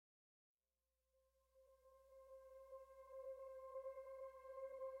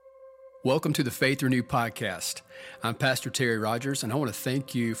Welcome to the Faith Renewed podcast. I'm Pastor Terry Rogers, and I want to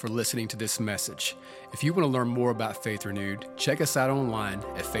thank you for listening to this message. If you want to learn more about Faith Renewed, check us out online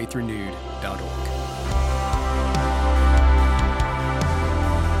at faithrenewed.org.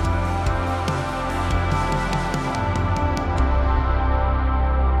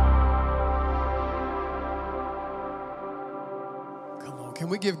 Can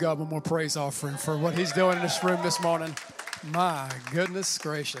we give God one more praise offering for what he's doing in this room this morning? My goodness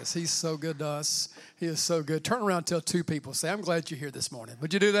gracious. He's so good to us. He is so good. Turn around and tell two people. Say, I'm glad you're here this morning.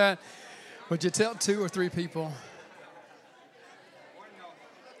 Would you do that? Would you tell two or three people?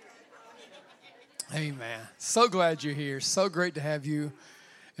 Amen. So glad you're here. So great to have you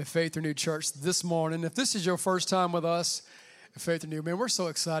at Faith Renewed Church this morning. If this is your first time with us at Faith Renewed, man, we're so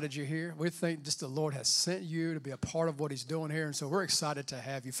excited you're here. We think just the Lord has sent you to be a part of what he's doing here, and so we're excited to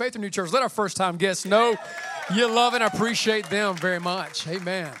have you. Faith Renewed Church, let our first-time guests know you love and appreciate them very much.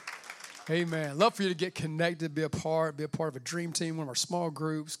 Amen. Amen. Love for you to get connected, be a part of a dream team, one of our small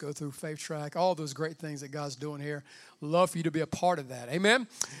groups, go through Faith Track, all those great things that God's doing here. Love for you to be a part of that. Amen.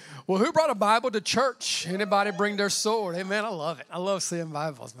 Well, who brought a Bible to church? Anybody bring their sword? Amen. I love it. I love seeing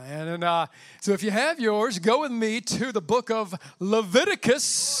Bibles, man. And so if you have yours, go with me to the book of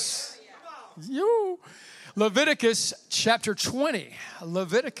Leviticus. Leviticus chapter 20.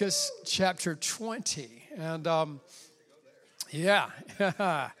 Leviticus chapter 20. And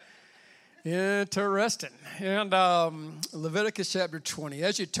interesting. And Leviticus chapter 20.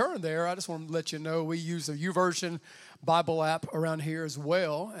 As you turn there, I just want to let you know we use the YouVersion Bible app around here as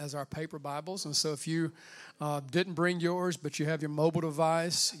well as our paper Bibles. And so if you didn't bring yours, but you have your mobile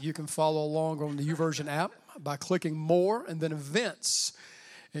device, you can follow along on the YouVersion app by clicking More and then Events.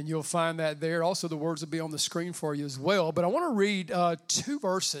 And you'll find that there. Also, the words will be on the screen for you as well. But I want to read two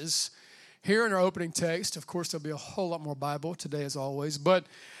verses here in our opening text. Of course, there'll be a whole lot more Bible today as always. But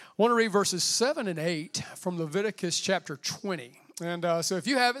I want to read verses 7 and 8 from Leviticus chapter 20. And so if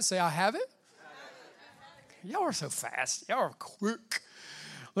you have it, say, I have it. Y'all are so fast. Y'all are quick.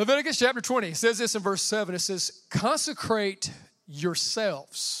 Leviticus chapter 20 it says this in verse 7. It says, consecrate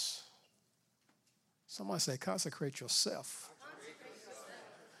yourselves. Somebody say, consecrate yourself.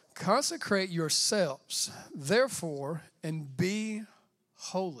 Consecrate yourselves, therefore, and be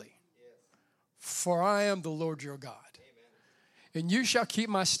holy. For I am the Lord your God. And you shall keep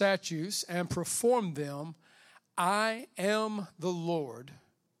my statutes and perform them. I am the Lord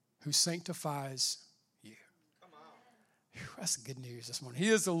who sanctifies you. Whew, that's good news this morning. He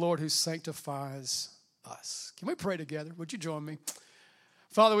is the Lord who sanctifies us. Can we pray together? Would you join me?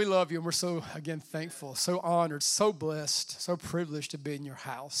 Father, we love you, and we're so, again, thankful, so honored, so blessed, so privileged to be in your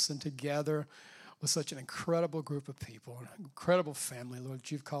house and together with such an incredible group of people, an incredible family, Lord,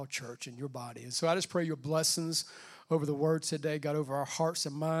 that you've called church in your body. And so I just pray your blessings over the word today, God, over our hearts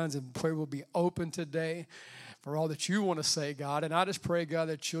and minds, and pray we'll be open today for all that you want to say, God. And I just pray, God,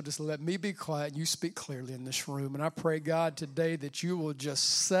 that you'll just let me be quiet and you speak clearly in this room. And I pray, God, today that you will just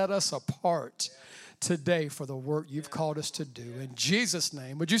set us apart today for the work you've called us to do. In Jesus'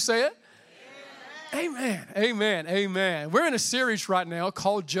 name, would you say it? Amen. Amen. Amen. We're in a series right now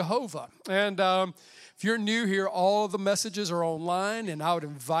called Jehovah. And if you're new here, all of the messages are online, and I would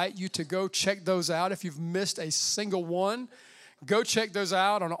invite you to go check those out. If you've missed a single one, go check those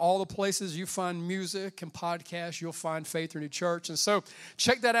out on all the places you find music and podcasts. You'll find Faith Renewed Church. And so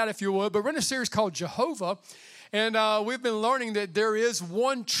check that out if you would. But we're in a series called Jehovah, and we've been learning that there is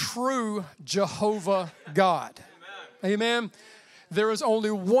one true Jehovah God. Amen. Amen. There is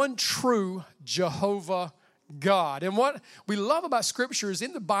only one true Jehovah God. And what we love about Scripture is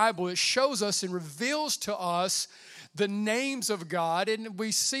in the Bible, it shows us and reveals to us the names of God. And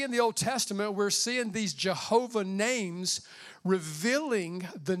we see in the Old Testament, we're seeing these Jehovah names revealing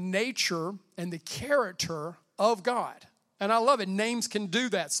the nature and the character of God. And I love it. Names can do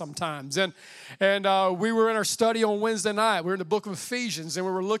that sometimes. And we were in our study on Wednesday night. We were in the book of Ephesians, and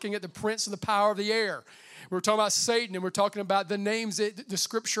we were looking at the prince and the power of the air. We're talking about Satan, and we're talking about the names that the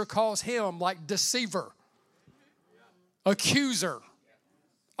Scripture calls him, like deceiver, accuser.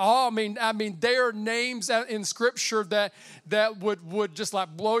 Oh, I mean, there are names in Scripture that would just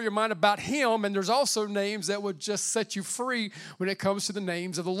like blow your mind about him, and there's also names that would just set you free when it comes to the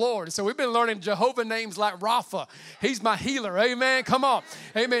names of the Lord. And so we've been learning Jehovah names like Rapha. He's my healer. Amen. Come on.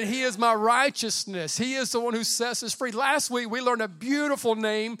 Amen. He is my righteousness. He is the one who sets us free. Last week we learned a beautiful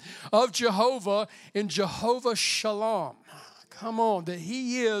name of Jehovah in Jehovah Shalom. Come on, that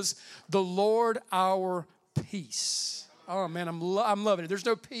he is the Lord our peace. Oh, man, I'm loving it. There's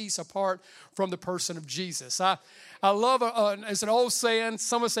no peace apart from the person of Jesus. I love, it's an old saying.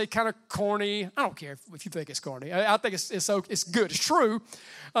 Some would say kind of corny. I don't care if you think it's corny. I think it's good. It's true.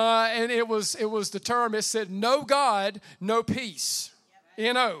 And it was the term. It said, no God, no peace.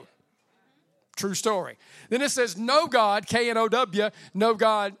 N-O. True story. Then it says, no God, K-N-O-W, no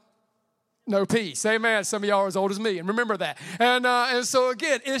God, no peace. Amen. Some of y'all are as old as me, and remember that. And so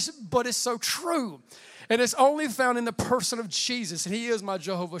again, it's so true. And it's only found in the person of Jesus. And he is my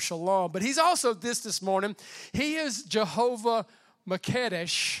Jehovah Shalom. But he's also this morning. He is Jehovah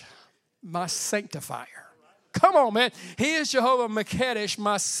M'Kaddesh, my sanctifier. Come on, man. He is Jehovah M'Kaddesh,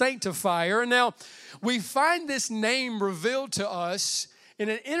 my sanctifier. Now, we find this name revealed to us in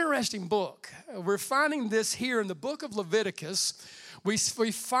an interesting book. We're finding this here in the book of Leviticus. We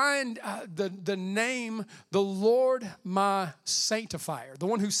find the name, the Lord my sanctifier, the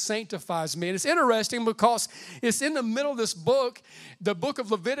one who sanctifies me. And it's interesting because it's in the middle of this book, the book of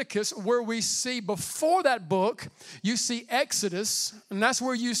Leviticus, where we see before that book, you see Exodus, and that's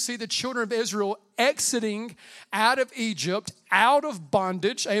where you see the children of Israel exiting out of Egypt, out of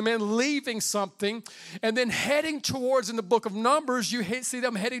bondage, amen, leaving something, and then heading towards, in the book of Numbers, you see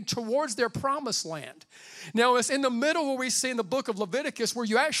them heading towards their promised land. Now, it's in the middle where we see in the book of Leviticus where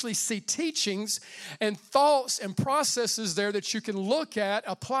you actually see teachings and thoughts and processes there that you can look at,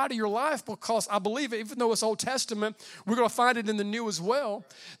 apply to your life, because I believe, even though it's Old Testament, we're going to find it in the New as well.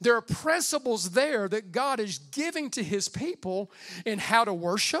 There are principles there that God is giving to his people in how to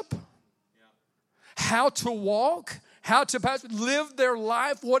worship, how to walk, how to live their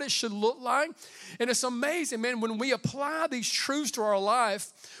life, what it should look like. And it's amazing, man, when we apply these truths to our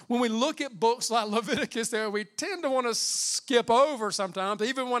life, when we look at books like Leviticus there, we tend to want to skip over sometimes.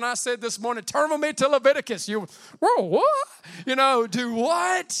 Even when I said this morning, turn with me to Leviticus, you, whoa, what? Do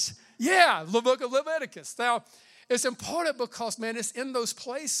what? Yeah, the book of Leviticus. Now, it's important because, man, it's in those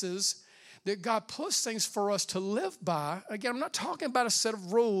places that God puts things for us to live by. Again, I'm not talking about a set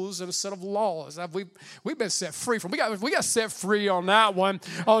of rules and a set of laws. We've been set free from. We got set free on that one,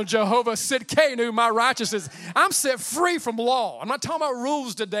 on Jehovah S'Kenu, my righteousness. I'm set free from law. I'm not talking about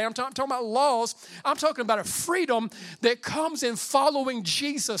rules today. I'm talking about laws. I'm talking about a freedom that comes in following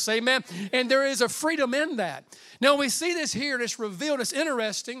Jesus, amen? And there is a freedom in that. Now, we see this here, and it's revealed. It's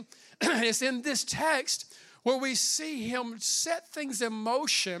interesting. It's in this text where we see him set things in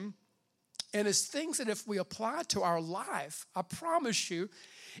motion. And it's things that if we apply to our life, I promise you,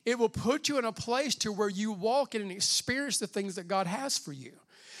 it will put you in a place to where you walk in and experience the things that God has for you.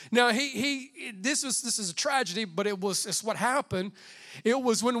 Now, this is a tragedy, but it's what happened. It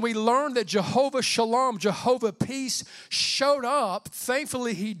was when we learned that Jehovah Shalom, Jehovah Peace, showed up.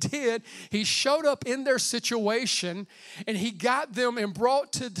 Thankfully, he did. He showed up in their situation, and he got them and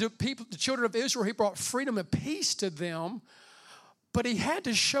brought to the people, the children of Israel, he brought freedom and peace to them. But he had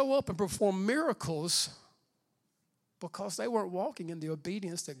to show up and perform miracles because they weren't walking in the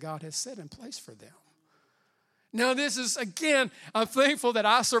obedience that God has set in place for them. Now, this is, again, I'm thankful that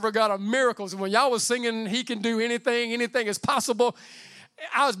I serve a God of miracles. And when y'all was singing, he can do anything is possible,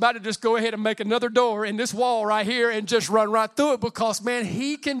 I was about to just go ahead and make another door in this wall right here and just run right through it because, man,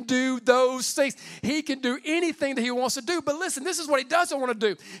 he can do those things. He can do anything that he wants to do. But listen, this is what he doesn't want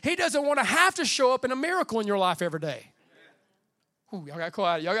to do. He doesn't want to have to show up in a miracle in your life every day. Ooh, y'all got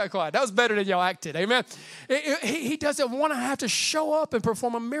quiet. That was better than y'all acted. Amen. He doesn't want to have to show up and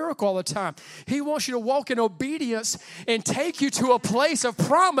perform a miracle all the time. He wants you to walk in obedience and take you to a place of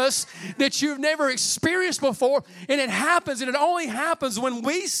promise that you've never experienced before. And it happens, and it only happens when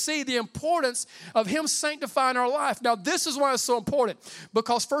we see the importance of him sanctifying our life. Now, this is why it's so important,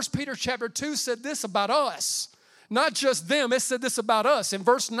 because 1 Peter chapter 2 said this about us. Not just them, it said this about us. In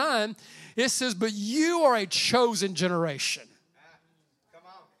verse 9, it says, but you are a chosen generation.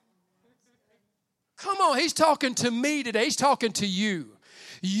 Come on, he's talking to me today. He's talking to you.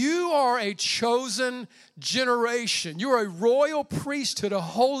 You are a chosen generation. You're a royal priesthood, a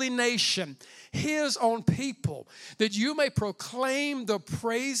holy nation, his own people, that you may proclaim the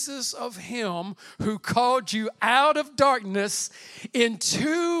praises of him who called you out of darkness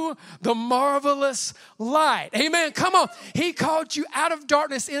into the marvelous light. Amen. Come on. He called you out of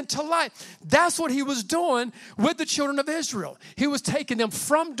darkness into light. That's what he was doing with the children of Israel. He was taking them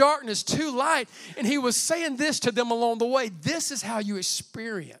from darkness to light, and he was saying this to them along the way. This is how you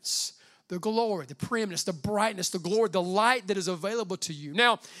experience the glory, the preeminence, the brightness, the glory, the light that is available to you.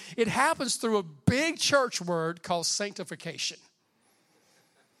 Now, it happens through a big church word called sanctification.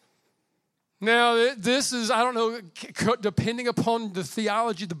 Now, this is, I don't know, depending upon the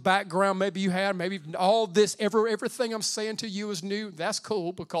theology, the background maybe you had, maybe all this, everything I'm saying to you is new. That's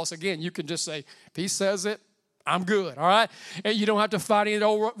cool because, again, you can just say, if he says it, I'm good, all right? And you don't have to fight any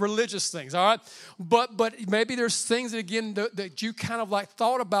old religious things, all right? But maybe there's things, again, that you kind of like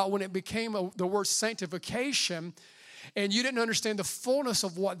thought about when it became the word sanctification, and you didn't understand the fullness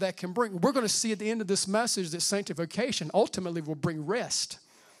of what that can bring. We're going to see at the end of this message that sanctification ultimately will bring rest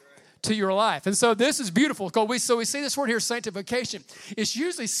to your life. And so this is beautiful. We see this word here, sanctification. It's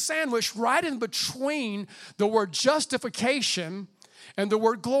usually sandwiched right in between the word justification and the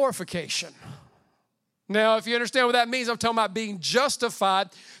word glorification. Now, if you understand what that means, I'm talking about being justified,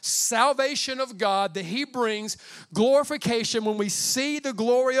 salvation of God that He brings, glorification when we see the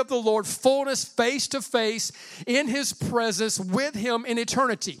glory of the Lord, fullness face to face in His presence with Him in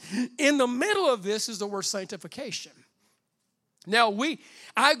eternity. In the middle of this is the word sanctification. Now,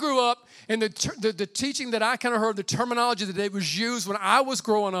 I grew up in the teaching that I kind of heard, the terminology that it was used when I was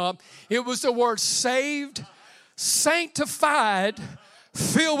growing up. It was the word saved, sanctified,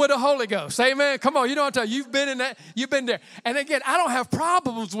 filled with the Holy Ghost. Amen. Come on, you know what I'm talking about. You've been in that. You've been there. And again, I don't have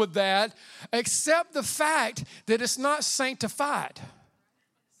problems with that, except the fact that it's not sanctified.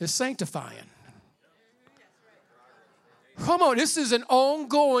 It's sanctifying. Come on, this is an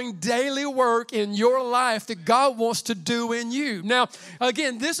ongoing daily work in your life that God wants to do in you. Now,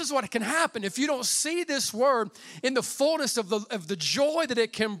 again, this is what can happen. If you don't see this word in the fullness of the joy that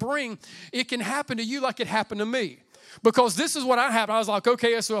it can bring, it can happen to you like it happened to me. Because this is what I had. I was like,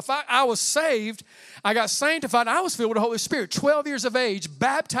 okay, so if I was saved, I got sanctified, I was filled with the Holy Spirit, 12 years of age,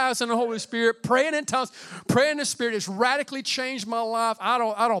 baptized in the Holy Spirit, praying in tongues, praying in the Spirit. It's radically changed my life. I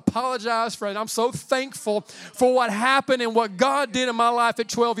don't apologize for it. I'm so thankful for what happened and what God did in my life at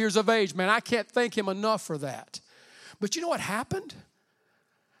 12 years of age. Man, I can't thank Him enough for that. But you know what happened?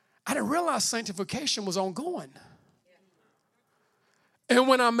 I didn't realize sanctification was ongoing. And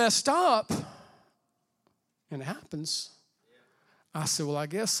when I messed up, and it happens, I said, well, I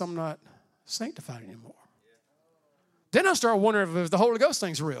guess I'm not sanctified anymore. Then I started wondering if the Holy Ghost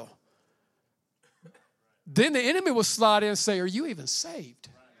thing's real. Then the enemy will slide in and say, are you even saved?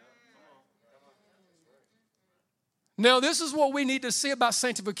 Now, this is what we need to see about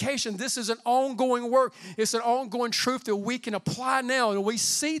sanctification. This is an ongoing work. It's an ongoing truth that we can apply now. And we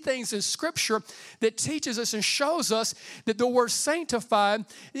see things in Scripture that teaches us and shows us that the word sanctified,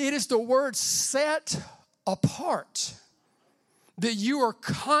 it is the word set apart. That you are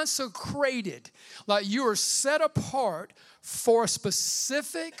consecrated. Like you are set apart for a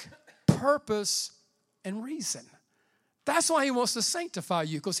specific purpose and reason. That's why He wants to sanctify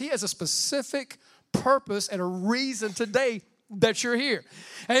you, because He has a specific purpose and a reason today that you're here.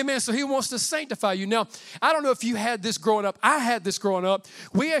 Amen. So He wants to sanctify you. Now, I don't know if you had this growing up. I had this growing up.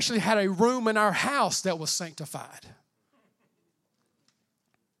 We actually had a room in our house that was sanctified.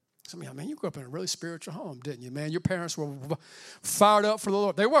 Some of y'all, man, you grew up in a really spiritual home, didn't you, man? Your parents were fired up for the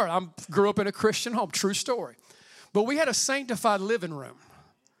Lord. They were. I grew up in a Christian home. True story. But we had a sanctified living room.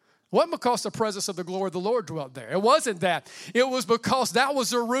 It wasn't because the presence of the glory of the Lord dwelt there. It wasn't that. It was because that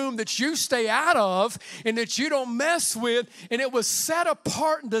was a room that you stay out of and that you don't mess with, and it was set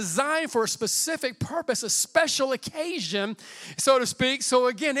apart and designed for a specific purpose, a special occasion, so to speak. So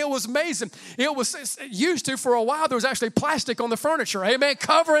again, it was amazing. It was used to, for a while, there was actually plastic on the furniture, amen,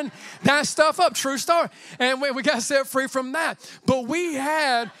 covering that stuff up. True story. And we got set free from that. But we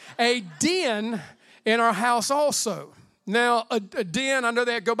had a den in our house also. Now, a den, I know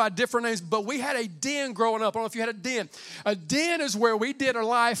they go by different names, but we had a den growing up. I don't know if you had a den. A den is where we did our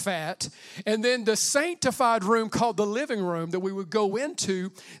life at. And then the sanctified room called the living room that we would go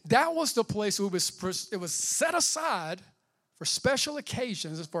into, that was the place it was set aside for special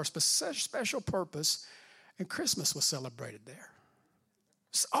occasions, for a special purpose, and Christmas was celebrated there.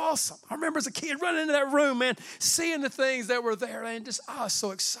 It's awesome. I remember as a kid running into that room, man, seeing the things that were there, and just, I was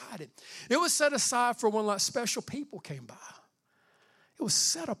so excited. It was set aside for when like special people came by. It was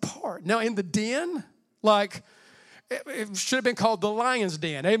set apart. Now in the den, like it should have been called the Lion's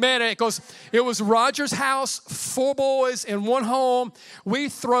Den. Amen. Because it was Roger's house, 4 boys in one home. We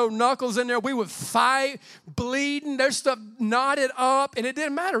throw knuckles in there. We would fight, bleeding. There's stuff knotted up, and it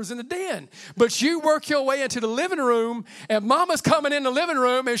didn't matter. It was in the den. But you work your way into the living room, and Mama's coming in the living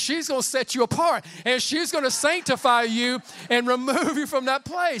room, and she's going to set you apart, and she's going to sanctify you and remove you from that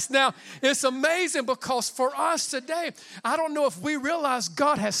place. Now, it's amazing because for us today, I don't know if we realize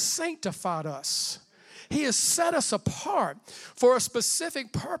God has sanctified us. He has set us apart for a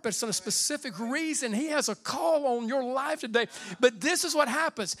specific purpose and a specific reason. He has a call on your life today. But this is what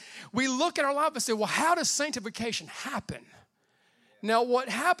happens. We look at our life and say, well, how does sanctification happen? Now, what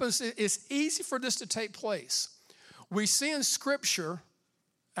happens is easy for this to take place. We see in Scripture,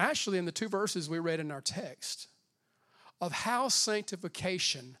 actually in the 2 verses we read in our text, of how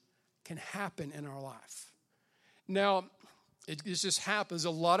sanctification can happen in our life. Now, it just happens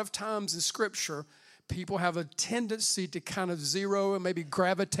a lot of times in Scripture, people have a tendency to kind of zero and maybe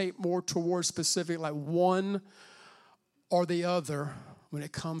gravitate more towards specific, like one or the other when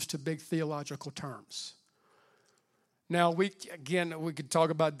it comes to big theological terms. Now, we could talk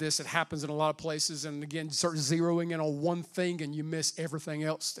about this. It happens in a lot of places. And again, you start zeroing in on one thing and you miss everything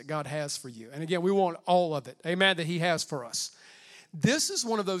else that God has for you. And again, we want all of it, amen, that he has for us. This is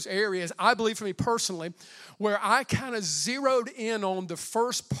one of those areas, I believe for me personally, where I kind of zeroed in on the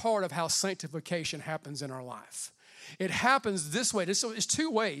first part of how sanctification happens in our life. It happens this way. It's two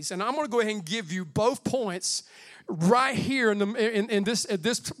ways. And I'm going to go ahead and give you both points right here at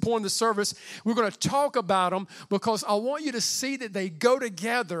this point in the service. We're going to talk about them because I want you to see that they go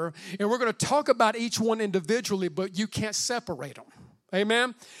together, and we're going to talk about each one individually, but you can't separate them.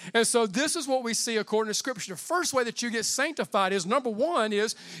 Amen? And so this is what we see according to Scripture. The first way that you get sanctified is, number one,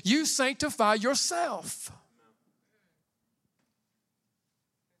 is you sanctify yourself.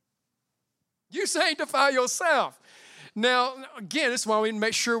 You sanctify yourself. Now, again, this is why we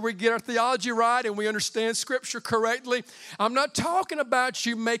make sure we get our theology right and we understand Scripture correctly. I'm not talking about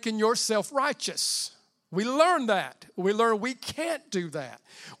you making yourself righteous. We learn that. We learn we can't do that.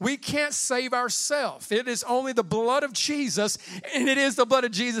 We can't save ourselves. It is only the blood of Jesus, and it is the blood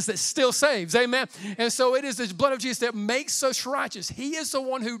of Jesus that still saves. Amen? And so it is the blood of Jesus that makes us righteous. He is the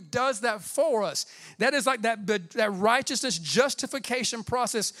one who does that for us. That is like that righteousness justification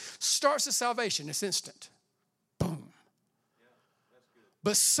process starts the salvation. It's instant. Boom.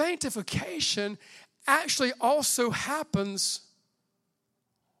 But sanctification actually also happens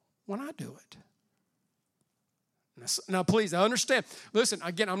when I do it. Now, please, I understand. Listen,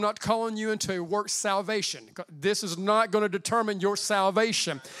 again, I'm not calling you into a work salvation. This is not going to determine your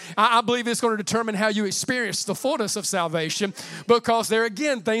salvation. I believe it's going to determine how you experience the fullness of salvation, because there,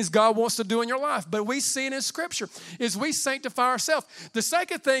 again, things God wants to do in your life. But we see it in Scripture, is we sanctify ourselves. The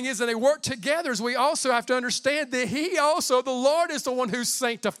second thing is that they work together, is we also have to understand that the Lord is the one who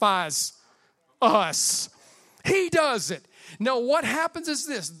sanctifies us. He does it. Now, what happens is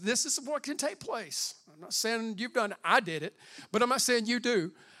this. This is what can take place. I'm not saying you've done it. I did it, but I'm not saying you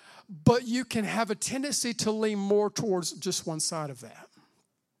do. But you can have a tendency to lean more towards just one side of that.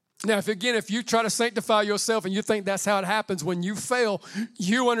 Now, if you try to sanctify yourself and you think that's how it happens, when you fail,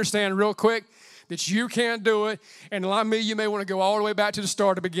 you understand real quick that you can't do it. And like me, you may want to go all the way back to the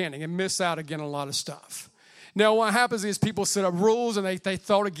start of the beginning and miss out again on a lot of stuff. Now, what happens is people set up rules, and they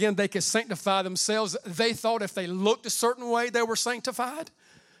thought, again, they could sanctify themselves. They thought if they looked a certain way, they were sanctified.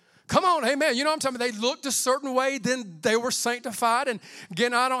 Come on, amen. You know what I'm talking about? They looked a certain way, then they were sanctified. And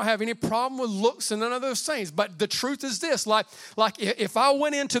again, I don't have any problem with looks and none of those things. But the truth is this, like if I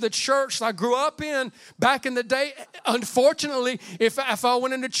went into the church I grew up in back in the day, unfortunately, if I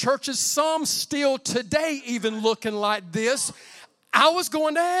went into churches, some still today even looking like this, I was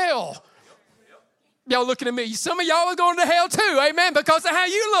going to hell. Y'all looking at me. Some of y'all are going to hell too, amen, because of how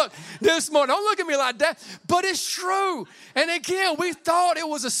you look this morning. Don't look at me like that, but it's true. And again, we thought it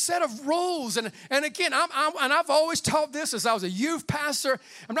was a set of rules. And again, I've always taught this as I was a youth pastor.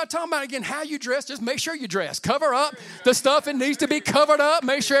 I'm not talking about, again, how you dress. Just make sure you dress. Cover up the stuff that needs to be covered up.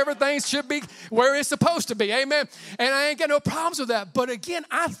 Make sure everything should be where it's supposed to be, amen. And I ain't got no problems with that. But again,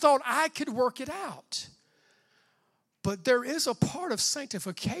 I thought I could work it out. But there is a part of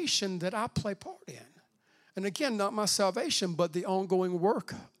sanctification that I play part in. And again, not my salvation, but the ongoing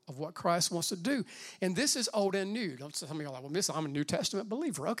work of what Christ wants to do. And this is old and new. Some of you are like, well, I'm a New Testament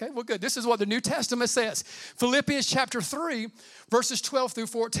believer. Okay, well, good. This is what the New Testament says. Philippians chapter 3, verses 12 through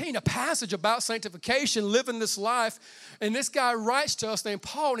 14, a passage about sanctification, living this life. And this guy writes to us named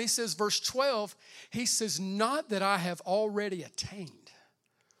Paul, and he says, verse 12, he says, not that I have already attained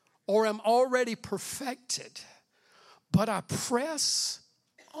or am already perfected, but I press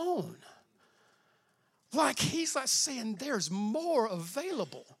on. Like he's like saying there's more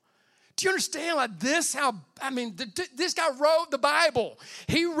available. Do you understand like this? This guy wrote the Bible.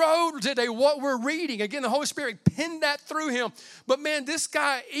 He wrote today what we're reading. Again, the Holy Spirit penned that through him. But man, this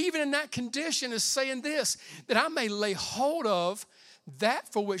guy, even in that condition, is saying this, that I may lay hold of that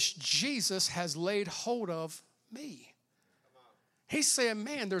for which Jesus has laid hold of me. He's saying,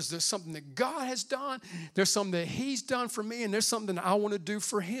 man, there's something that God has done. There's something that he's done for me, and there's something that I want to do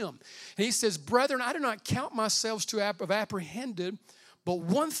for him. And he says, brethren, I do not count myself to have apprehended, but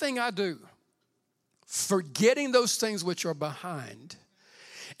one thing I do, forgetting those things which are behind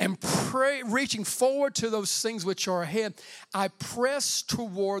and pray, reaching forward to those things which are ahead, I press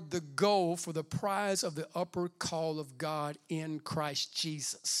toward the goal for the prize of the upward call of God in Christ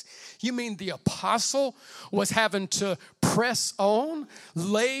Jesus. You mean the apostle was having to press on,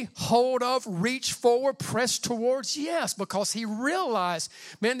 lay hold of, reach forward, press towards? Yes, because he realized,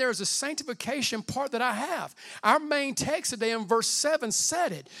 man, there's a sanctification part that I have. Our main text today in verse 7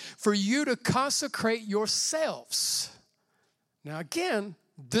 said it, for you to consecrate yourselves. Now again,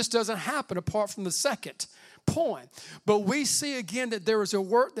 this doesn't happen apart from the second point. But we see again that there is a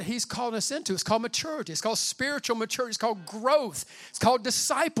work that he's calling us into. It's called maturity. It's called spiritual maturity. It's called growth. It's called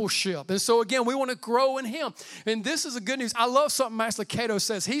discipleship. And so again, we want to grow in him. And this is the good news. I love something Master Cato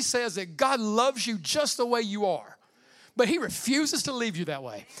says. He says that God loves you just the way you are, but he refuses to leave you that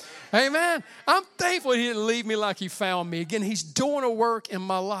way. Amen. I'm thankful he didn't leave me like he found me. Again, he's doing a work in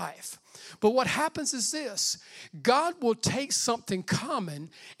my life. But what happens is this. God will take something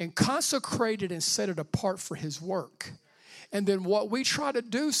common and consecrate it and set it apart for his work. And then what we try to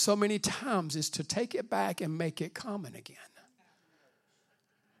do so many times is to take it back and make it common again.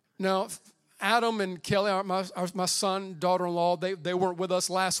 Now, Adam and Kelly, my son, daughter-in-law, they weren't with us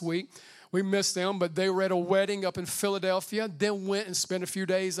last week. We missed them, but they were at a wedding up in Philadelphia, then went and spent a few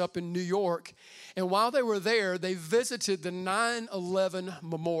days up in New York. And while they were there, they visited the 9/11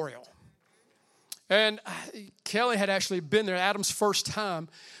 memorial. And Kelly had actually been there, Adam's first time,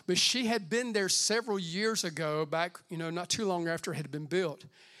 but she had been there several years ago, back, not too long after it had been built.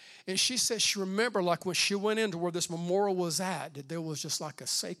 And she said she remembered, like when she went into where this memorial was at, that there was just like a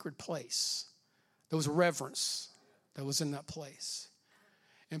sacred place. There was reverence that was in that place.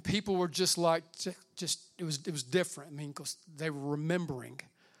 And people were just like, it was different. I mean, because they were remembering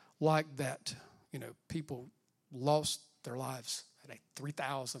like that, people lost their lives at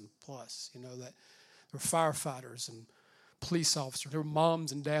 3,000 plus, that. There were firefighters and police officers. There were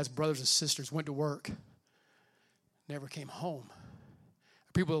moms and dads, brothers and sisters, went to work, never came home.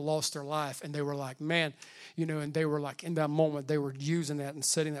 People that lost their life, and they were like, man, and they were like, in that moment, they were using that and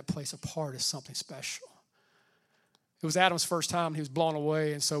setting that place apart as something special. It was Adam's first time. He was blown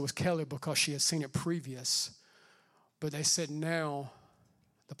away, and so was Kelly because she had seen it previous. But they said now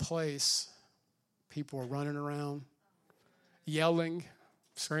the place, people were running around, yelling,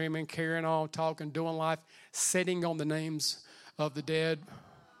 screaming, carrying on, talking, doing life, sitting on the names of the dead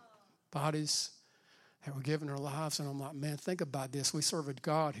bodies that were giving their lives. And I'm like, man, think about this. We serve a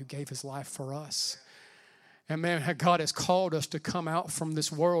God who gave his life for us. And man, God has called us to come out from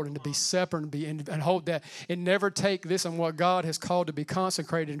this world and to be separate and hold that and never take this and what God has called to be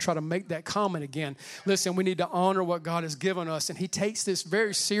consecrated and try to make that common again. Listen, we need to honor what God has given us, and he takes this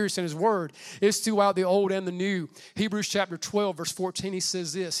very serious in his word. It's throughout the old and the new. Hebrews chapter 12, verse 14, he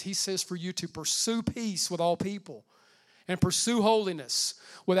says this. He says for you to pursue peace with all people and pursue holiness,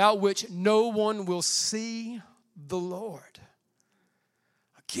 without which no one will see the Lord.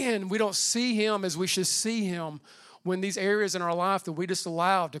 Again, we don't see him as we should see him when these areas in our life that we just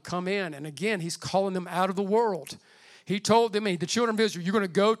allowed to come in. And again, he's calling them out of the world. He told them, the children of Israel, you're going to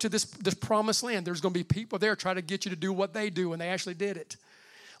go to this promised land. There's going to be people there trying to get you to do what they do, and they actually did it.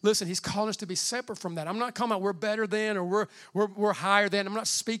 Listen, he's calling us to be separate from that. I'm not talking about we're better than or we're higher than. I'm not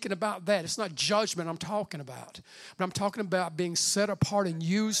speaking about that. It's not judgment I'm talking about. But I'm talking about being set apart and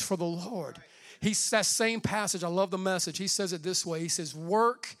used for the Lord. That same passage, I love the message. He says it this way. He says,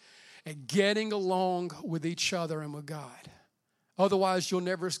 work at getting along with each other and with God. Otherwise, you'll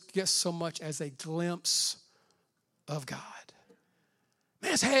never get so much as a glimpse of God.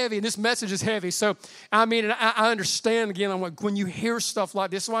 Man, it's heavy, and this message is heavy. So, I understand, again, when you hear stuff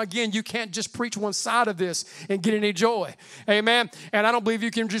like this, well, again, you can't just preach one side of this and get any joy. Amen? And I don't believe you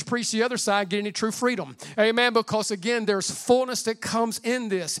can just preach the other side and get any true freedom. Amen? Because, again, there's fullness that comes in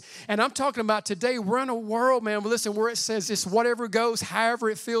this. And I'm talking about today, we're in a world, man, listen, where it says it's whatever goes, however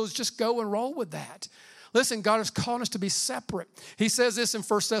it feels, just go and roll with that. Listen, God has called us to be separate. He says this in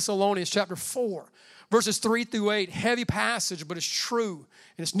 1 Thessalonians chapter 4. Verses 3 through 8, heavy passage, but it's true.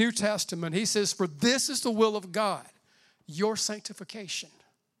 And it's New Testament. He says, for this is the will of God, your sanctification.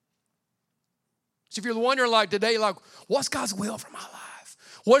 So if you're wondering today, what's God's will for my life?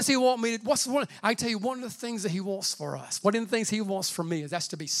 What does he want me to, I can tell you one of the things that he wants for us, one of the things he wants for me is that's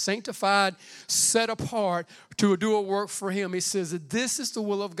to be sanctified, set apart to do a work for him. He says that this is the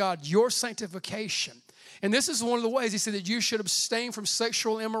will of God, your sanctification. And this is one of the ways he said that you should abstain from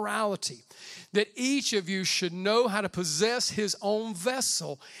sexual immorality, that each of you should know how to possess his own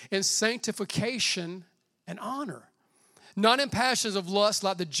vessel in sanctification and honor. Not in passions of lust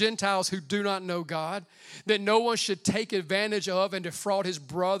like the Gentiles who do not know God, that no one should take advantage of and defraud his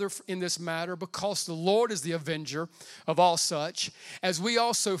brother in this matter, because the Lord is the avenger of all such. As we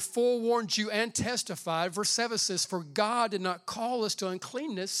also forewarned you and testified, verse 7 says, for God did not call us to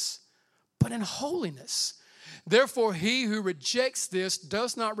uncleanness, but in holiness. Therefore, he who rejects this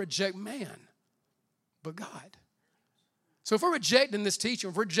does not reject man, but God. So if we're rejecting this teaching,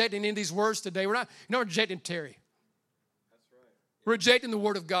 if we're rejecting any of these words today, we're not rejecting Terry. We're rejecting the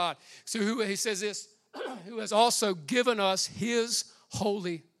word of God. So he says this, who has also given us his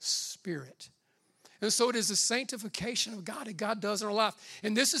Holy Spirit. And so it is the sanctification of God that God does in our life.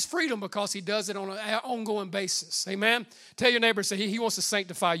 And this is freedom because he does it on an ongoing basis. Amen? Tell your neighbor, say he wants to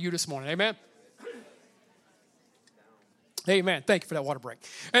sanctify you this morning. Amen? Amen. Thank you for that water break.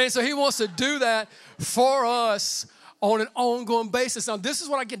 And so he wants to do that for us on an ongoing basis. Now, this is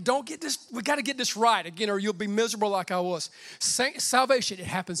what I get. Don't get this. We got to get this right again, or you'll be miserable like I was. Salvation, it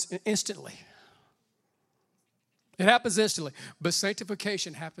happens instantly. It happens instantly. But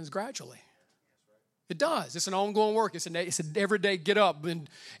sanctification happens gradually. It does. It's an ongoing work. It's an everyday get up and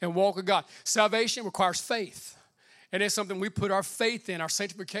walk with God. Salvation requires faith. And it's something we put our faith in. Our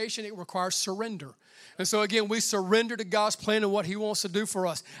sanctification, it requires surrender. And so again, we surrender to God's plan and what he wants to do for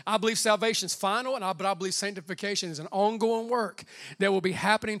us. I believe salvation is final, but I believe sanctification is an ongoing work that will be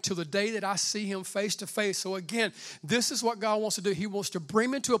happening till the day that I see him face to face. So again, this is what God wants to do. He wants to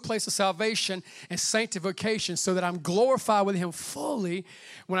bring me to a place of salvation and sanctification so that I'm glorified with him fully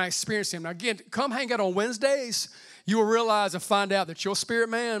when I experience him. Now again, come hang out on Wednesdays. You will realize and find out that your spirit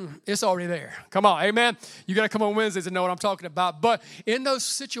man, it's already there. Come on, amen? You got to come on Wednesdays and know what I'm talking about. But in those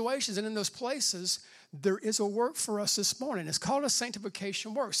situations and in those places, there is a work for us this morning. It's called a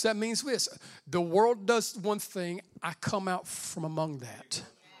sanctification work. So that means this. The world does one thing. I come out from among that.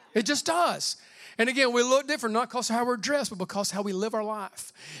 It just does. And again, we look different, not because of how we're dressed, but because of how we live our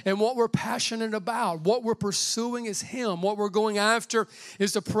life. And what we're passionate about, what we're pursuing is him. What we're going after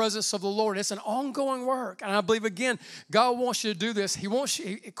is the presence of the Lord. It's an ongoing work. And I believe, again, God wants you to do this. He wants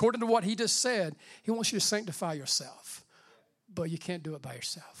you, according to what he just said, he wants you to sanctify yourself. But you can't do it by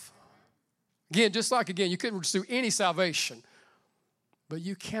yourself. Again, you couldn't pursue any salvation. But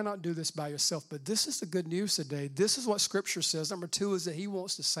you cannot do this by yourself. But this is the good news today. This is what Scripture says. Number 2 is that he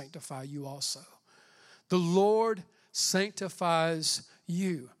wants to sanctify you also. The Lord sanctifies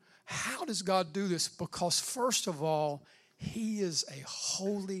you. How does God do this? Because first of all, he is a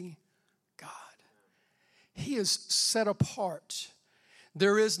holy God. He is set apart.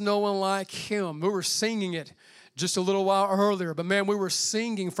 There is no one like him. We were singing it just a little while earlier. But man, we were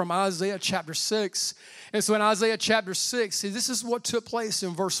singing from Isaiah chapter 6. And so in Isaiah chapter 6, see, this is what took place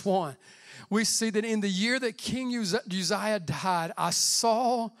in verse 1. We see that in the year that King Uzziah died, I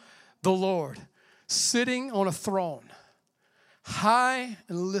saw the Lord sitting on a throne, high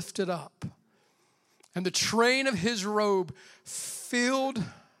and lifted up. And the train of his robe filled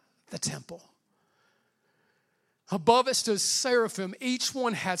the temple. Above it stood seraphim. Each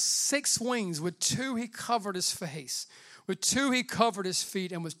one had 6 wings. With 2 he covered his face. With 2 he covered his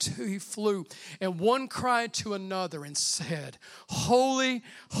feet. And with 2 he flew. And one cried to another and said, Holy,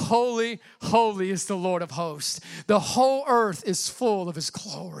 holy, holy is the Lord of hosts. The whole earth is full of his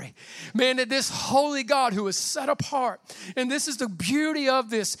glory. Man, that this holy God who is set apart. And this is the beauty of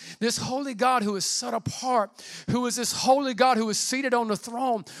this holy God who is set apart. Who is this holy God who is seated on the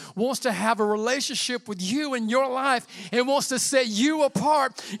throne. Wants to have a relationship with you in your life. And wants to set you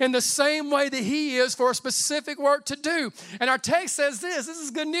apart in the same way that he is for a specific work to do. And our text says this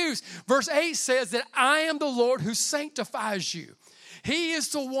is good news. Verse 8 says that I am the Lord who sanctifies you. He is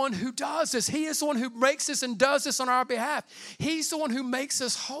the one who does this. He is the one who makes this and does this on our behalf. He's the one who makes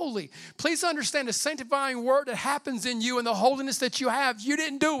us holy. Please understand the sanctifying work that happens in you and the holiness that you have, you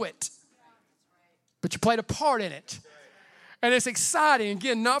didn't do it. But you played a part in it. And it's exciting,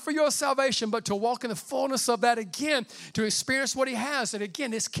 again, not for your salvation, but to walk in the fullness of that again, to experience what he has. And again,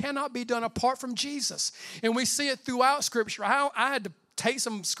 this cannot be done apart from Jesus. And we see it throughout Scripture. I had to take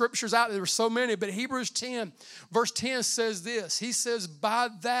some scriptures out. There were so many, but Hebrews 10, verse 10 says this. He says, by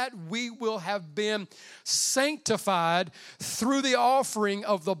that we will have been sanctified through the offering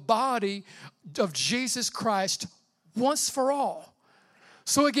of the body of Jesus Christ once for all.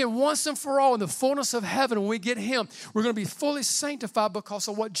 So again, once and for all, in the fullness of heaven, when we get him, we're going to be fully sanctified because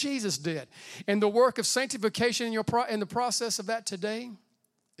of what Jesus did. And the work of sanctification in the process of that today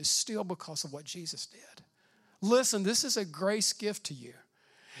is still because of what Jesus did. Listen, this is a grace gift to you.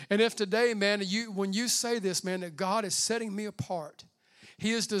 And if today, man, when you say this, man, that God is setting me apart,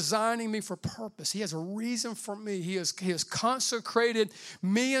 he is designing me for purpose. He has a reason for me. He has consecrated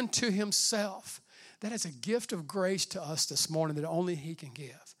me unto himself. That is a gift of grace to us this morning that only he can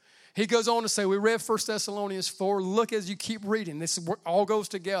give. He goes on to say, we read 1 Thessalonians 4. Look as you keep reading. This all goes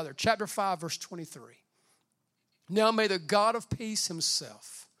together. Chapter 5, verse 23. Now may the God of peace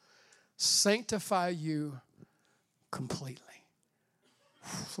himself sanctify you completely.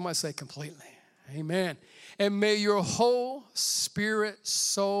 Somebody say completely. Amen. And may your whole spirit,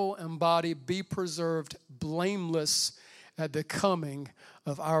 soul, and body be preserved blameless at the coming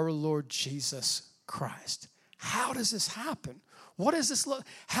of our Lord Jesus Christ. How does this happen? What does this look?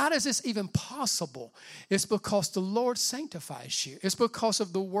 How is this even possible? It's because the Lord sanctifies you. It's because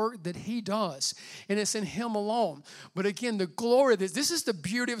of the work that he does. And it's in him alone. But again, the glory of this is the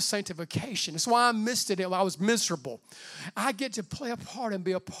beauty of sanctification. It's why I missed it. I was miserable. I get to play a part and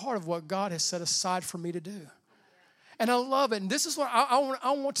be a part of what God has set aside for me to do. And I love it. And this is what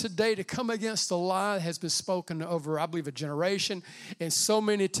I want today to come against the lie that has been spoken over, I believe, a generation and so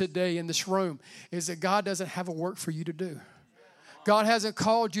many today in this room, is that God doesn't have a work for you to do. God hasn't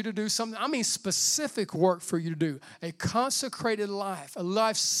called you to do something, specific work for you to do. A consecrated life, a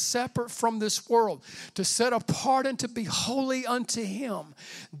life separate from this world, to set apart and to be holy unto him.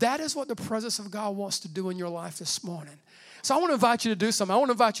 That is what the presence of God wants to do in your life this morning. So I want to invite you to do something. I want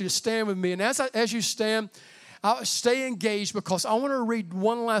to invite you to stand with me. And as you stand, I'll stay engaged, because I want to read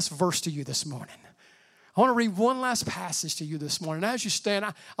one last verse to you this morning. I want to read one last passage to you this morning. As you stand,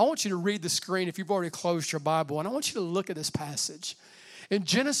 I want you to read the screen if you've already closed your Bible, and I want you to look at this passage. In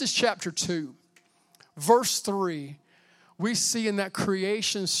Genesis chapter 2, verse 3, we see in that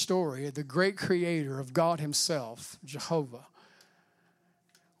creation story, the great creator of God himself, Jehovah,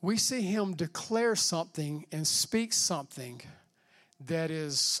 we see him declare something and speak something that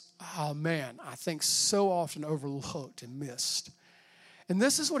is, I think so often overlooked and missed. And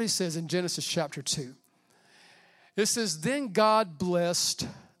this is what he says in Genesis chapter 2. It says, then God blessed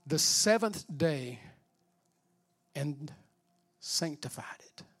the seventh day and sanctified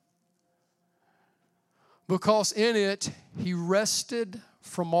it, because in it he rested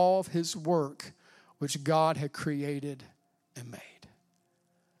from all of his work which God had created and made.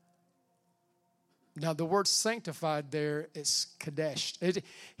 Now the word sanctified there is Kaddesh.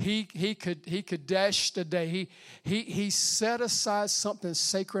 He Kaddeshed a day. He set aside something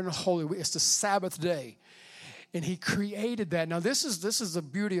sacred and holy. It's the Sabbath day. And he created that. Now this is the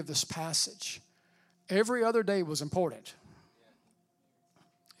beauty of this passage. Every other day was important.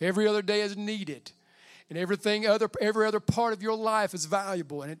 Every other day is needed. And every other part of your life is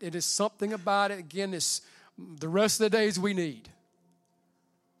valuable. And it is something about it. Again, it's the rest of the days we need.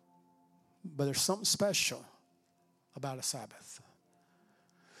 But there's something special about a Sabbath.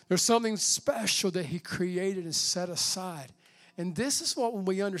 There's something special that he created and set aside. And this is what, when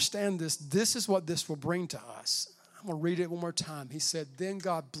we understand this is what this will bring to us. I'm going to read it one more time. He said, then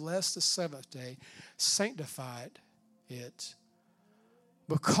God blessed the seventh day, sanctified it,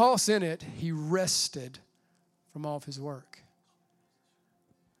 because in it he rested from all of his work.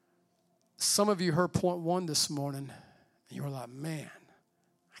 Some of you heard point 1 this morning, and you were like, man,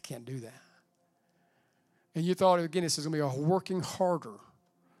 I can't do that. And you thought, again, this is going to be a working harder.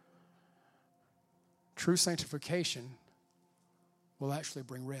 True sanctification will actually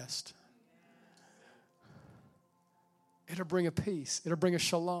bring rest. It'll bring a peace. It'll bring a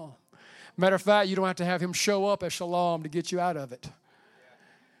shalom. Matter of fact, you don't have to have him show up as shalom to get you out of it.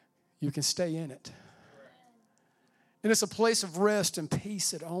 You can stay in it. And it's a place of rest and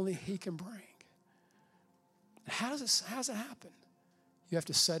peace that only he can bring. How does it happen? You have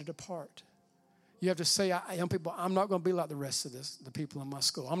to set it apart. You have to say, young people, I'm not going to be like the rest of the people in my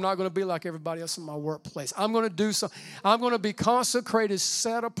school. I'm not going to be like everybody else in my workplace. I'm going to do something. I'm going to be consecrated,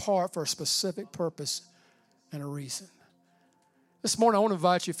 set apart for a specific purpose and a reason. This morning, I want to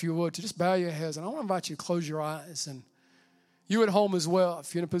invite you, if you would, to just bow your heads, and I want to invite you to close your eyes. And you at home as well,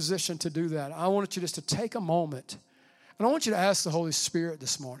 if you're in a position to do that, I want you just to take a moment, and I want you to ask the Holy Spirit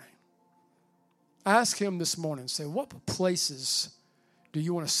this morning. Ask him this morning, say, what places do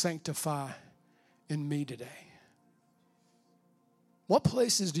you want to sanctify in me today? What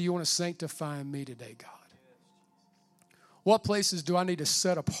places do you want to sanctify in me today, God? What places do I need to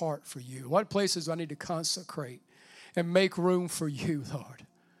set apart for you? What places do I need to consecrate and make room for you, Lord?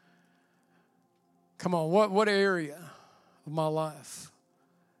 Come on, what area of my life?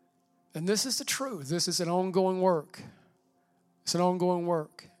 And this is the truth. This is an ongoing work. It's an ongoing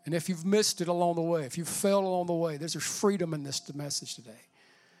work. And if you've missed it along the way, if you've failed along the way, there's freedom in this message today.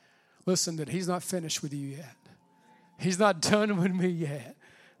 Listen, that he's not finished with you yet. He's not done with me yet.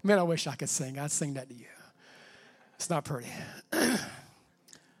 Man, I wish I could sing. I'd sing that to you. It's not pretty.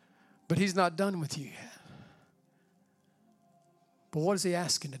 But he's not done with you yet. But what is he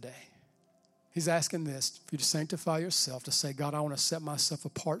asking today? He's asking this, for you to sanctify yourself, to say, God, I want to set myself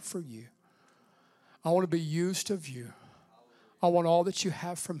apart for you. I want to be used of you. I want all that you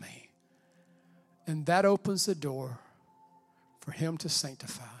have for me. And that opens the door for him to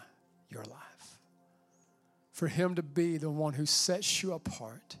sanctify your life. For him to be the one who sets you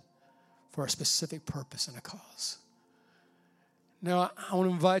apart for a specific purpose and a cause. Now, I want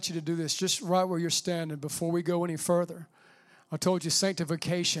to invite you to do this just right where you're standing before we go any further. I told you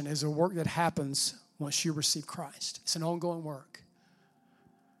sanctification is a work that happens once you receive Christ. It's an ongoing work.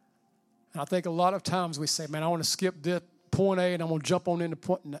 And I think a lot of times we say, man, I want to skip this point A and I'm going to jump on into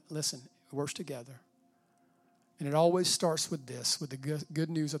point. No, listen, it works together. And it always starts with this, with the good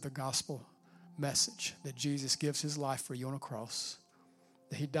news of the gospel message that Jesus gives his life for you on a cross,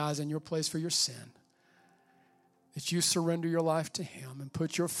 that he dies in your place for your sin, that you surrender your life to him and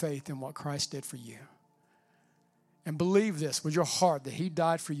put your faith in what Christ did for you. And believe this with your heart that he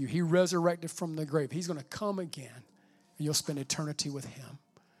died for you. He resurrected from the grave. He's going to come again and you'll spend eternity with him.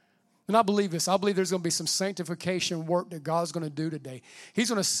 And I believe this. I believe there's going to be some sanctification work that God's going to do today. He's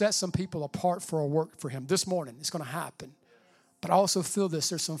going to set some people apart for a work for him this morning. It's going to happen. But I also feel this.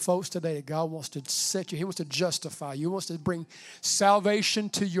 There's some folks today that God wants to set you. He wants to justify you. He wants to bring salvation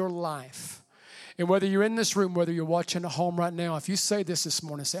to your life. And whether you're in this room, whether you're watching at home right now, if you say this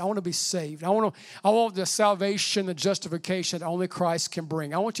morning, say, I want to be saved. I want the salvation, the justification that only Christ can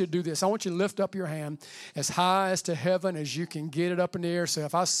bring. I want you to do this. I want you to lift up your hand as high as to heaven as you can get it up in the air. So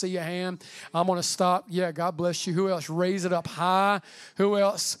if I see a hand, I'm going to stop. Yeah, God bless you. Who else? Raise it up high. Who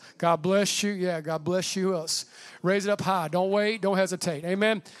else? God bless you. Yeah, God bless you. Who else? Raise it up high. Don't wait. Don't hesitate.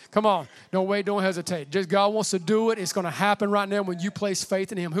 Amen. Come on. Don't wait. Don't hesitate. Just God wants to do it. It's going to happen right now when you place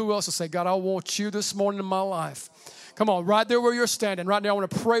faith in him. Who else will say, God, I want you this morning in my life. Come on. Right there where you're standing. Right now, I want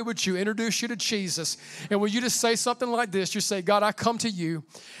to pray with you, introduce you to Jesus. And when you just say something like this, you say, God, I come to you.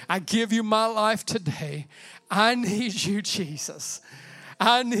 I give you my life today. I need you, Jesus.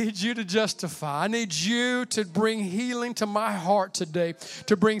 I need you to justify. I need you to bring healing to my heart today,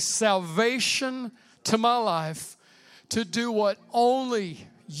 to bring salvation to my life, to do what only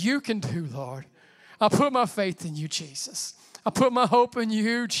you can do, Lord. I put my faith in you, Jesus. I put my hope in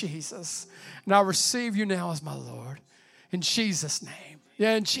you, Jesus. And I receive you now as my Lord. In Jesus' name.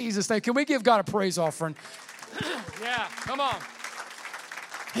 Yeah, in Jesus' name. Can we give God a praise offering? Yeah, come on.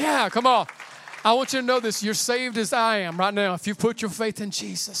 Yeah, come on. I want you to know this. You're saved as I am right now if you put your faith in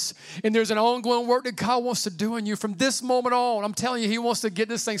Jesus. And there's an ongoing work that God wants to do in you from this moment on. I'm telling you, he wants to get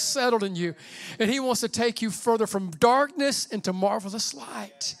this thing settled in you. And he wants to take you further from darkness into marvelous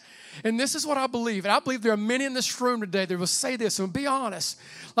light. And this is what I believe. And I believe there are many in this room today that will say this and be honest.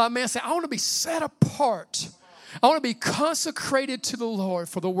 Like, man, say, I want to be set apart. I want to be consecrated to the Lord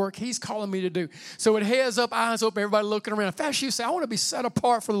for the work he's calling me to do. So with heads up, eyes open, everybody looking around. If that's you, say, I want to be set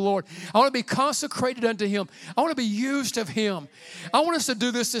apart for the Lord. I want to be consecrated unto him. I want to be used of him. I want us to do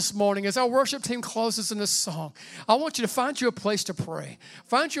this morning as our worship team closes in this song. I want you to find you a place to pray.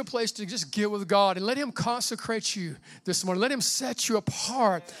 Find you a place to just get with God and let him consecrate you this morning. Let him set you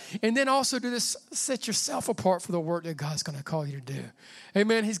apart. And then also do this, set yourself apart for the work that God's going to call you to do.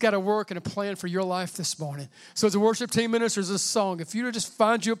 Amen. He's got a work and a plan for your life this morning. So as the worship team ministers this song, if you just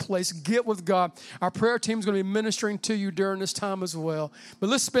find you a place, get with God. Our prayer team is going to be ministering to you during this time as well. But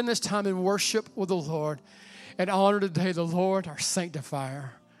let's spend this time in worship with the Lord and honor today the Lord, our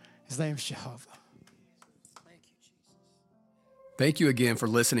sanctifier. His name is Jehovah. Thank you, Jesus. Thank you again for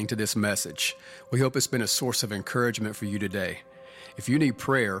listening to this message. We hope it's been a source of encouragement for you today. If you need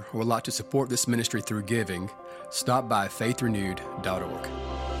prayer or would like to support this ministry through giving, stop by faithrenewed.org.